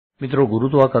મિત્રો,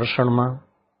 ગુરુત્વાકર્ષણમાં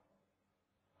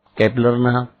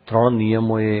કેપ્લરના 3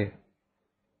 નિયમો એ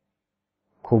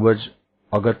ખૂબ જ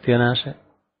અગત્યના છે.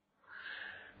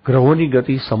 ગ્રહોની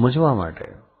ગતિ સમજવા માટે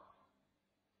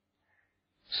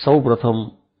સૌપ્રથમ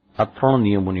આ 3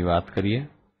 નિયમોની વાત કરીએ.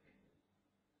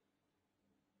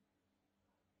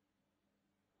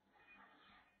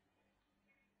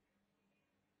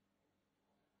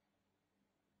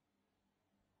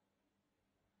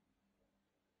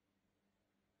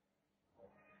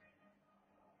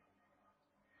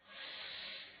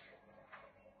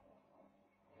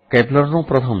 કેપ્લરનો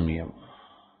પ્રથમ નિયમ.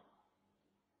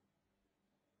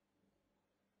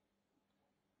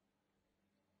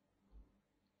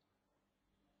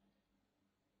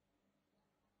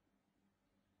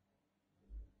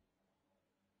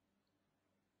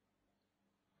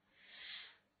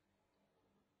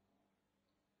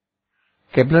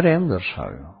 કેપ્લરે એમ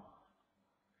દર્શાવ્યો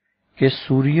કે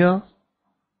સૂર્ય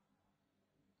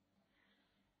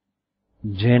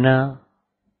જેના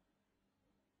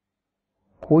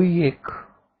કોઈ એક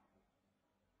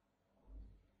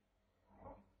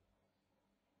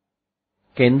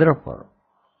કેન્દ્ર પર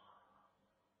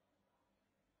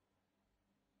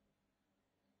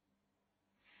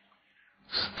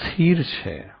સ્થિર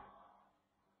છે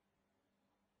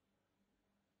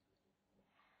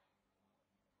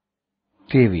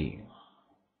તેવી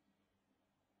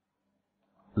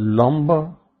લંબ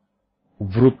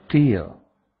વૃત્તીય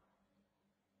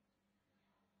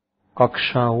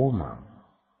કક્ષાઓમાં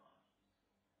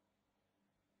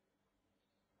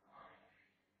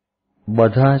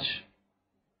બધા જ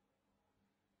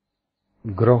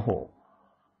ગ્રહો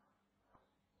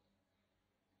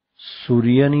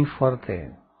સૂર્યની ફરતે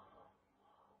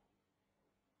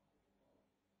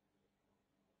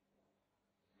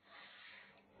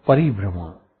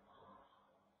પરિભ્રમણ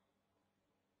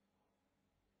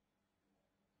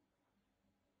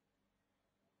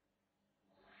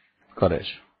કરે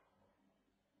છે.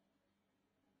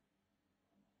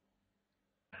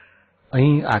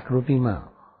 અહીં આકૃતિમાં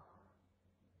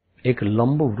એક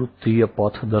લંબવૃત્તીય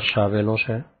પથ દર્શાવેલો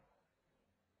છે.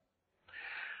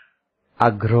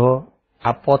 આ ગ્રહ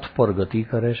આ પથ પર ગતિ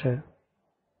કરે છે.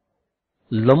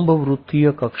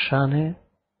 લંબવૃત્તીય કક્ષાને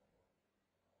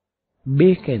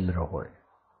 2 કેન્દ્ર હોય.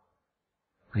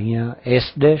 અહીંયા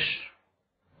S'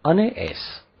 અને S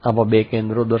આવા 2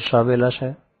 કેન્દ્રો દર્શાવેલા છે.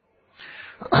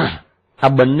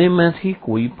 આ બંનેમાંથી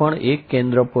કોઈ પણ એક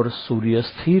કેન્દ્ર પર સૂર્ય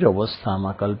સ્થિર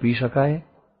અવસ્થામાં કલ્પી શકાય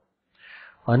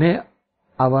અને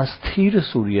આવા સ્થિર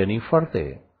સૂર્યની ફરતે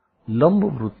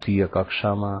લંબવૃત્તીય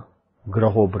કક્ષામાં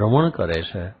ગ્રહો ભ્રમણ કરે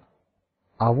છે.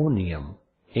 આવો નિયમ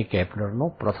એ કેપ્લરનો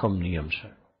પ્રથમ નિયમ છે.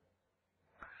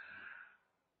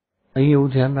 અહીં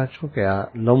એવું ધ્યાન રાખજો કે આ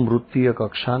લંબવૃત્તીય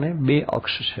કક્ષાને 2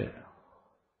 અક્ષ છે.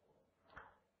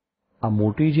 આ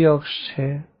મોટી જે અક્ષ છે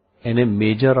એને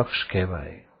મેજર અક્ષ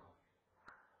કહેવાય.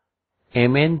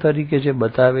 MN તરીકે જે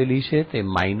બતાવેલી છે તે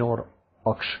માઇનોર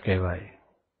અક્ષ કહેવાય.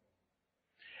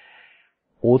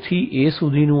 O થી A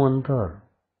સુધીનું અંતર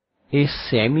એ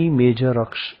સેમી મેજર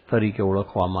અક્ષ તરીકે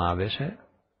ઓળખવામાં આવે છે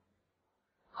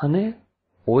અને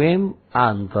OM આ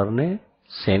અંતરને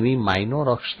સેમી માઇનોર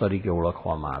અક્ષ તરીકે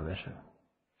ઓળખવામાં આવે છે.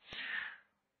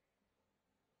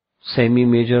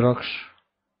 સેમી મેજર અક્ષ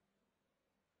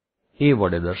એ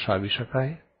વડે દર્શાવી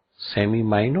શકાય. સેમી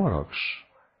માઇનોર અક્ષ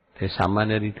તે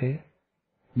સામાન્ય રીતે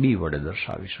B વડે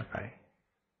દર્શાવી શકાય.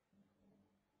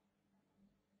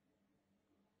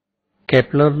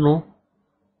 કેપ્લરનો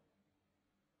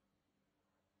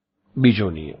બીજો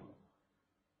નિયમ.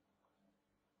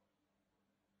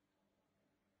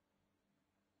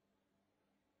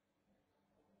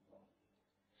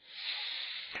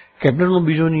 કેપ્લરનો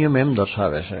બીજો નિયમ એમ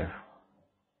દર્શાવે છે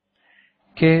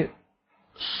કે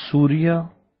સૂર્ય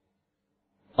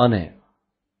અને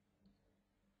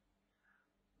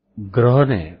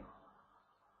ગ્રહને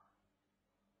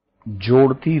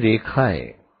જોડતી રેખાએ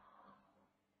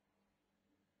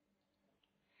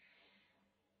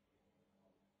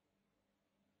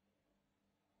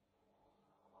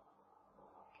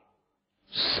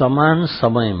સમાન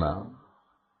સમયમાં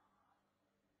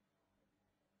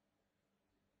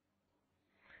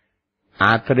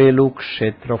આંતરેલું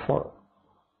ક્ષેત્રફળ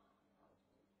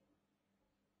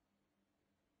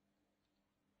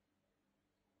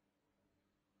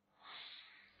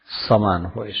સમાન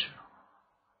હોય છે.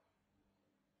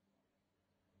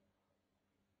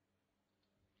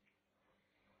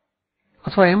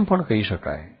 અથવા એમ પણ કહી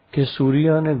શકાય કે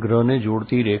સૂર્ય અને ગ્રહને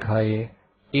જોડતી રેખાએ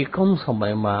એકમ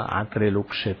સમયમાં આંતરેલું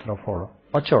ક્ષેત્રફળ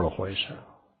અચળ હોય છે.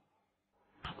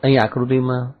 અહીં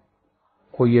આકૃતિમાં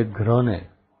કોઈ એક ગ્રહને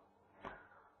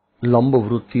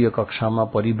લંબવૃત્તીય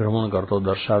કક્ષામાં પરિભ્રમણ કરતો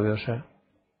દર્શાવ્યો છે.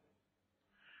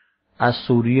 આ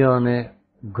સૂર્ય અને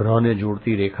ગ્રહને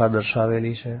જોડતી રેખા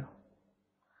દર્શાવેલી છે.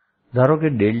 ધારો કે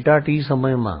ડેલ્ટા ટી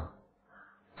સમયમાં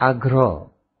આ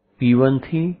ગ્રહ P1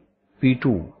 થી P2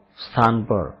 સ્થાન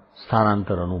પર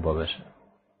સ્થાનાંતર અનુભવે છે.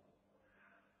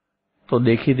 તો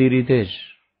દેખીતી રીતે જ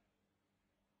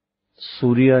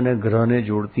સૂર્ય અને ગ્રહને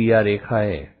જોડતી આ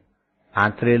રેખાએ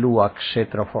આંતરેલું આ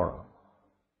ક્ષેત્રફળ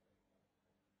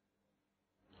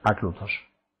આટલું થશે.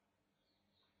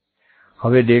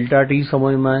 હવે ડેલ્ટા ટી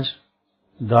સમયમાં જ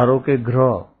ધારો કે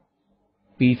ગ્રહ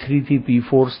P3 થી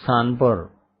P4 સ્થાન પર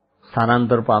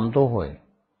સ્થાનાંતર પામતો હોય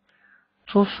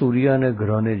તો સૂર્ય અને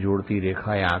ગ્રહને જોડતી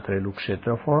રેખાએ આંતરેલું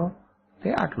ક્ષેત્રફળ તે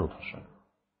આટલું થશે.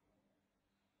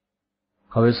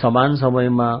 હવે સમાન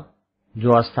સમયમાં જો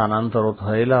આ સ્થાનાંતરો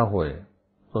થયેલા હોય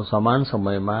તો સમાન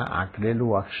સમયમાં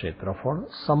આંતરેલું આ ક્ષેત્રફળ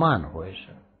સમાન હોય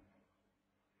છે.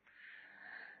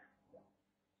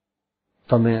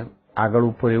 તમે આગળ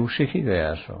ઉપર એવું શીખી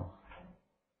ગયા છો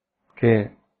કે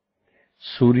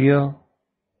સૂર્ય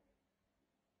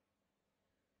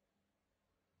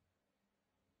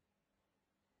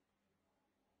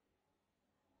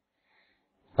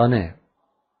અને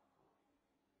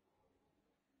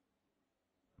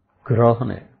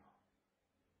ગ્રહને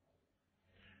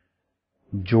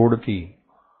જોડતી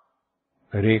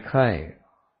રેખાએ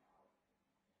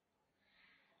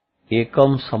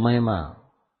એકમ સમયમાં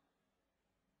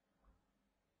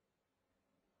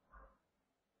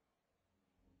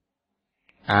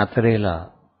આંતરેલા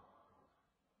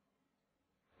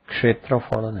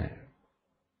ક્ષેત્રફળને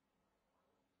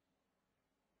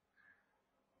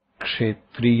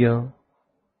ક્ષેત્રીય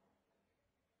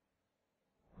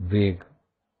વેગ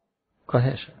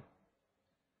કહે છે.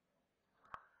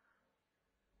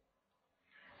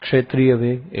 ક્ષેત્રીય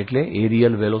વેગ એટલે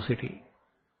એરિયલ વેલોસિટી.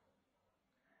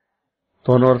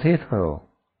 તો એનો અર્થ એ થયો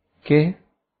કે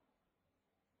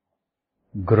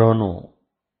ગ્રહનો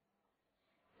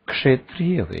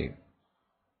ક્ષેત્રીય વેગ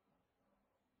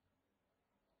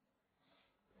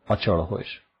અચળ હોય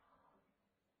છે.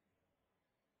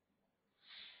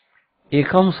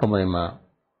 એકમ સમયમાં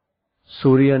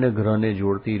સૂર્ય અને ગ્રહને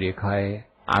જોડતી રેખાએ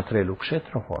આંતરેલું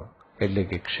ક્ષેત્રફળ એટલે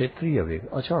કે ક્ષેત્રીય વેગ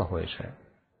અચળ હોય છે.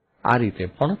 આ રીતે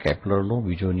પણ કેપ્લરનો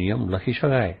બીજો નિયમ લખી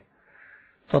શકાય.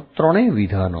 તો ત્રણેય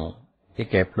વિધાનો એ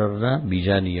કેપ્લરના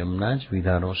બીજા નિયમના જ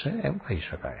વિધાનો છે એમ કહી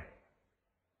શકાય.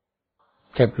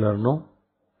 કેપ્લરનો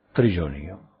ત્રીજો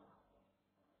નિયમ.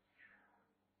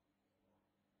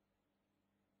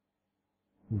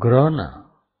 ગ્રહના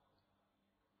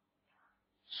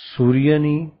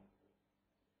સૂર્યની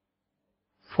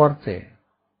ફરતે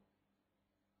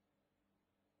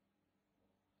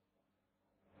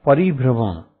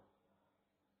પરિભ્રમણ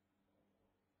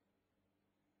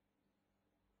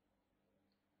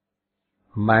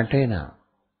માટેના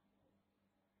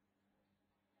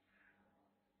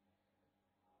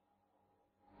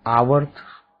આવર્ત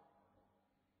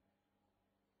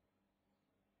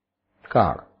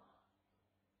કાળ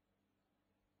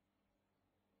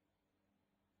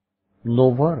નો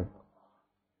વર્ગ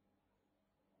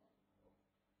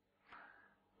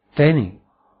તેની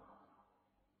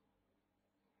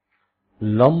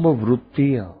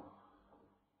લંબવૃત્તીય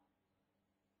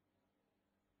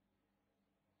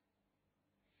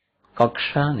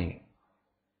કક્ષાની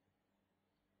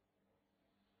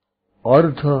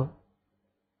અર્ધ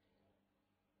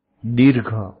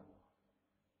દીર્ઘ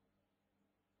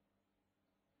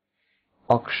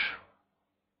અક્ષ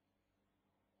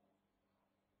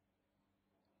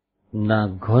ના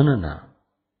ઘનના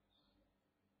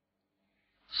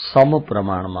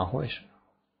સમપ્રમાણમાં હોય છે.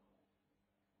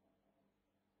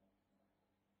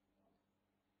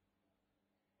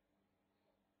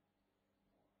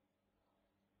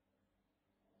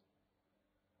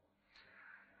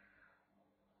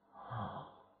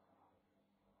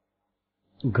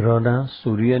 ગ્રહના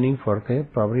સૂર્યની ફરતે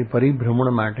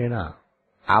પરિભ્રમણ માટેના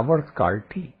આવર્તકાળ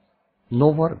T નો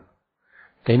વર્ગ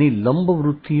તેની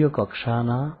લંબવૃત્તીય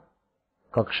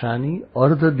કક્ષાની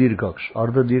અર્ધ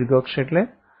દીર્ઘ અક્ષ એટલે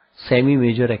સેમી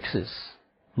મેજર એક્સિસ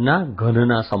ના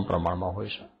ઘનના સમપ્રમાણમાં હોય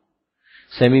છે.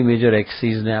 સેમી મેજર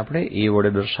એક્સિસને આપણે a વડે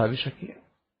દર્શાવી શકીએ.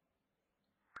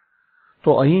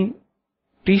 તો અહીં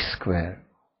T²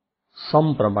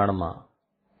 સમપ્રમાણમાં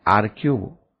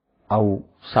R³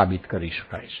 આવું સાબિત કરી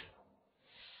શકાય છે.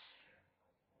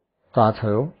 તો આ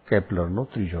થયો કેપ્લરનો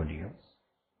ત્રીજો નિયમ.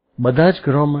 બધા જ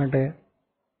ગ્રહ માટે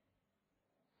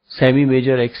સેમી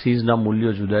મેજર એક્સિસના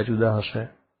મૂલ્યો જુદા જુદા હશે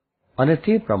અને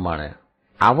તે પ્રમાણે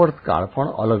આવર્તકાળ પણ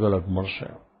અલગ અલગ મળશે.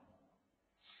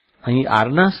 અહીં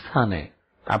આરના સ્થાને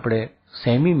આપણે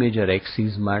સેમી મેજર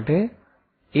એક્સિસ માટે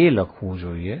a લખવું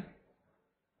જોઈએ.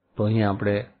 તો અહીં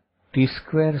આપણે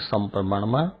T²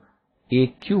 સમપ્રમાણમાં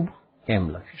a³ એમ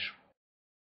લખીશું.